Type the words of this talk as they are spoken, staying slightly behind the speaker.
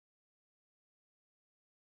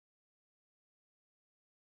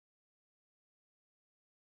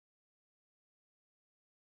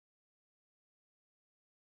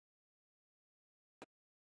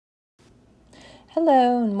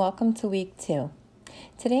Hello and welcome to week 2.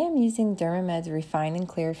 Today I'm using Dermamed's Refine and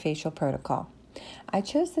Clear Facial Protocol. I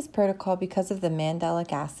chose this protocol because of the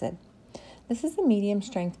mandelic acid. This is a medium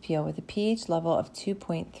strength peel with a pH level of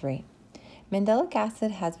 2.3. Mandelic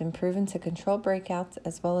acid has been proven to control breakouts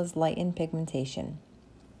as well as lighten pigmentation.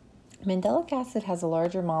 Mandelic acid has a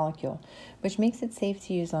larger molecule, which makes it safe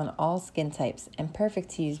to use on all skin types and perfect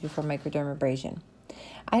to use before microdermabrasion.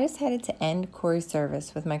 I decided to end Corey's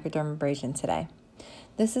service with microdermabrasion today.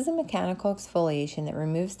 This is a mechanical exfoliation that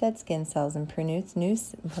removes dead skin cells and promotes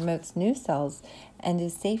new cells and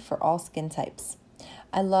is safe for all skin types.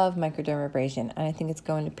 I love microdermabrasion and I think it's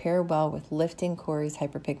going to pair well with lifting Corey's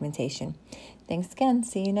hyperpigmentation. Thanks again.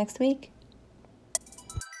 See you next week.